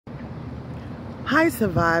Hi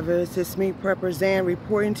survivors, it's me Prepper Zan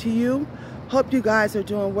reporting to you. Hope you guys are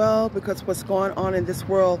doing well, because what's going on in this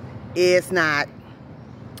world is not.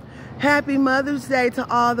 Happy Mother's Day to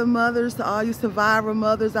all the mothers, to all you survivor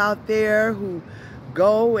mothers out there who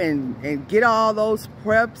go and get all those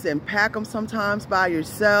preps and pack them sometimes by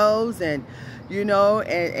yourselves, and you know,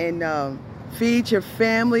 and feed your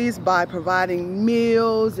families by providing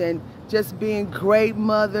meals and just being great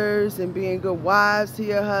mothers and being good wives to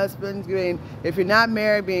your husbands. If you're not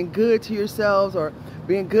married, being good to yourselves or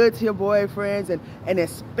being good to your boyfriends, and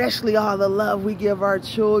especially all the love we give our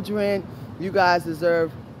children. You guys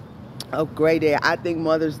deserve a great day. I think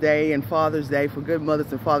Mother's Day and Father's Day for good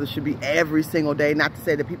mothers and fathers should be every single day. Not to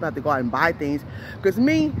say that people have to go out and buy things, because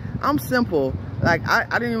me, I'm simple. Like, I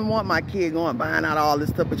didn't even want my kid going buying out all this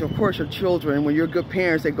stuff, but of course your children, when you're good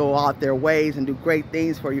parents, they go out their ways and do great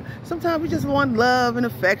things for you. Sometimes we just want love and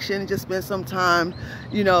affection and just spend some time,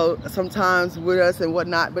 you know, sometimes with us and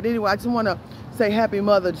whatnot. But anyway, I just want to say Happy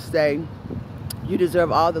Mother's Day. You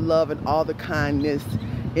deserve all the love and all the kindness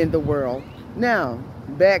in the world. Now,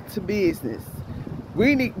 back to business.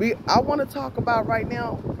 I want to talk about right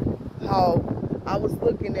now how I was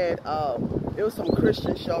looking at it was some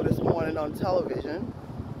Christian show this morning on television,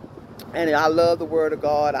 and I love the Word of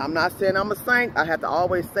God. I'm not saying I'm a saint. I have to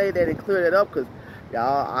always say that and clear that up, because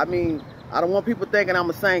y'all, I mean, I don't want people thinking I'm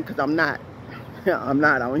a saint, because I'm not. I'm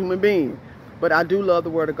not. I'm a human being, but I do love the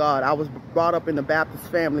Word of God. I was brought up in the Baptist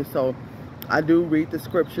family, so I do read the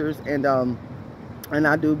scriptures, and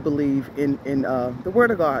I do believe in the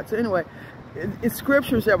Word of God. So anyway, it's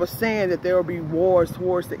scriptures that were saying that there will be wars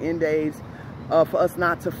towards the end days, for us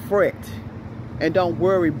not to fret and don't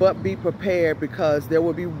worry, but be prepared, because there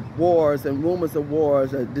will be wars and rumors of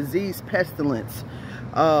wars, a disease, pestilence,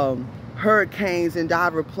 hurricanes in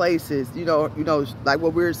diverse places. You know, like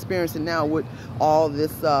what we're experiencing now with all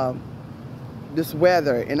this this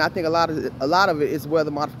weather. And I think a lot of it is weather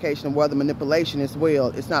modification and weather manipulation as well.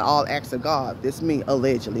 It's not all acts of God. It's me,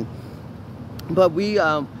 allegedly. But we,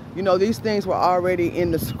 you know, these things were already in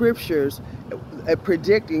the scriptures,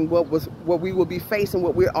 predicting what we will be facing,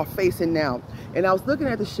 what we are facing now. And I was looking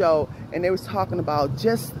at the show, and they was talking about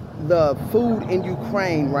just the food in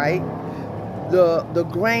Ukraine, right? The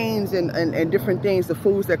grains and different things, the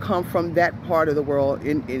foods that come from that part of the world,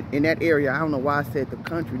 in that area. I don't know why I said the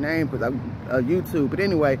country name, because I'm YouTube. But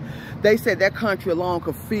anyway, they said that country alone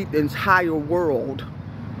could feed the entire world.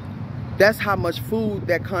 That's how much food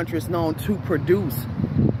that country is known to produce.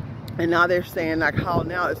 And now they're saying like how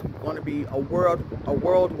now it's going to be a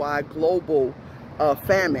worldwide global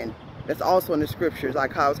famine. That's also in the scriptures,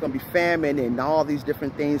 like how it's going to be famine and all these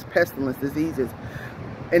different things, pestilence, diseases.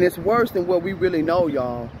 And it's worse than what we really know,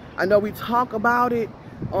 y'all. I know we talk about it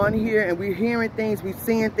on here, and we're hearing things, we're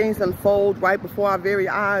seeing things unfold right before our very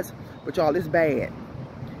eyes, but y'all, it's bad.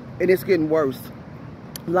 And it's getting worse.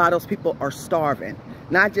 A lot of those people are starving.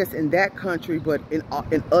 Not just in that country, but in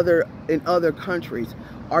other countries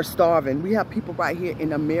are starving. We have people right here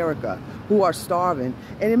in America who are starving.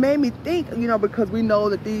 And it made me think, you know, because we know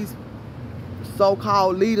that these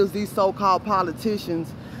so-called leaders, these so-called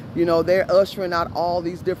politicians, you know, they're ushering out all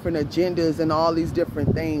these different agendas and all these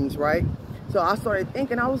different things, right? So I started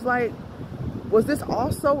thinking, I was like, was this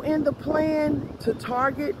also in the plan to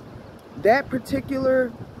target that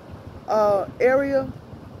particular area?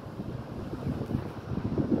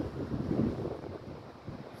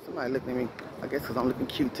 Somebody looking at me, I guess because I'm looking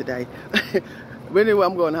cute today. But anyway,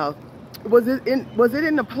 I'm going out. Was it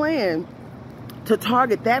in the plan to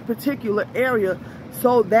target that particular area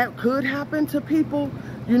so that could happen to people,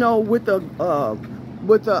 you know, with the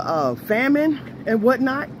famine and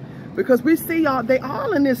whatnot? Because we see y'all, they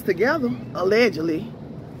all in this together, allegedly,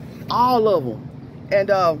 all of them, and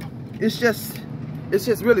it's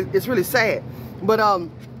really sad. But I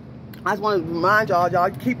just want to remind y'all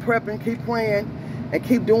keep prepping, keep praying, and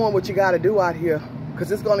keep doing what you got to do out here, because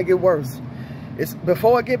it's going to get worse.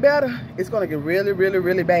 Before it get better, it's going to get really, really,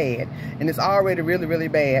 really bad. And it's already really, really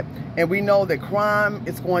bad. And we know that crime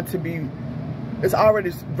is going to be, it's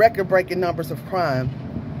already record-breaking numbers of crime.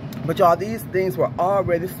 But y'all, these things were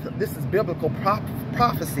already, this is biblical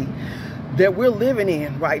prophecy that we're living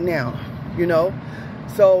in right now, you know.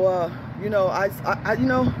 So, you know, you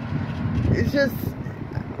know, it's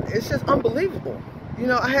just unbelievable. You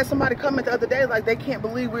know, I had somebody comment the other day, like they can't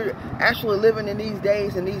believe we're actually living in these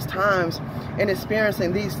days and these times and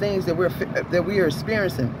experiencing these things that we are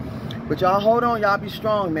experiencing. But y'all hold on, y'all be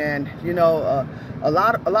strong, man. You know, a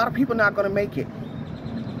lot of people not going to make it.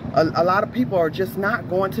 A lot of people are just not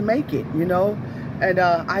going to make it, you know. And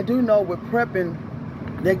I do know with prepping,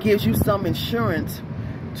 that gives you some insurance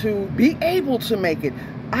to be able to make it.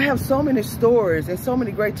 I have so many stories and so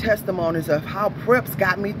many great testimonies of how preps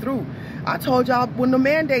got me through. I told y'all when the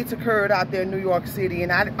mandates occurred out there in New York City,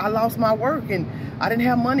 and I lost my work and I didn't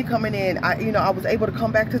have money coming in. I was able to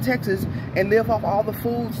come back to Texas and live off all the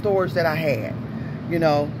food storage that I had,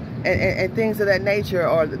 and things of that nature,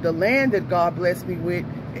 or the land that God blessed me with.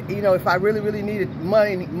 If I really needed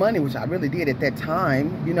money, which I really did at that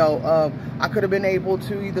time, I could have been able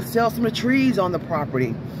to either sell some of the trees on the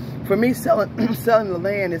property. For me, selling the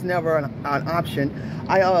land is never an option.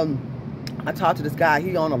 I talked to this guy.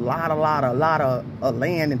 He owned a lot of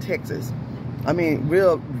land in Texas. I mean,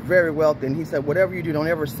 very wealthy. And he said, whatever you do, don't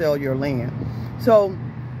ever sell your land. So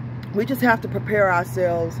we just have to prepare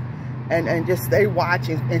ourselves and just stay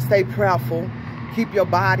watching and stay prayerful. Keep your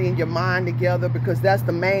body and your mind together, because that's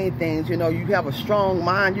the main things. You have a strong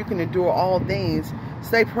mind, you can endure all things.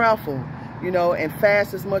 Stay prayerful, and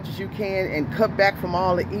fast as much as you can, and cut back from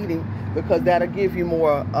all the eating, because that'll give you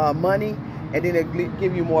more money, and then it'll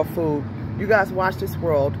give you more food. You guys watch this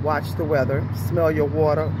world, watch the weather, smell your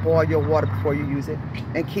water, boil your water before you use it,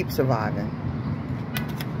 and keep surviving.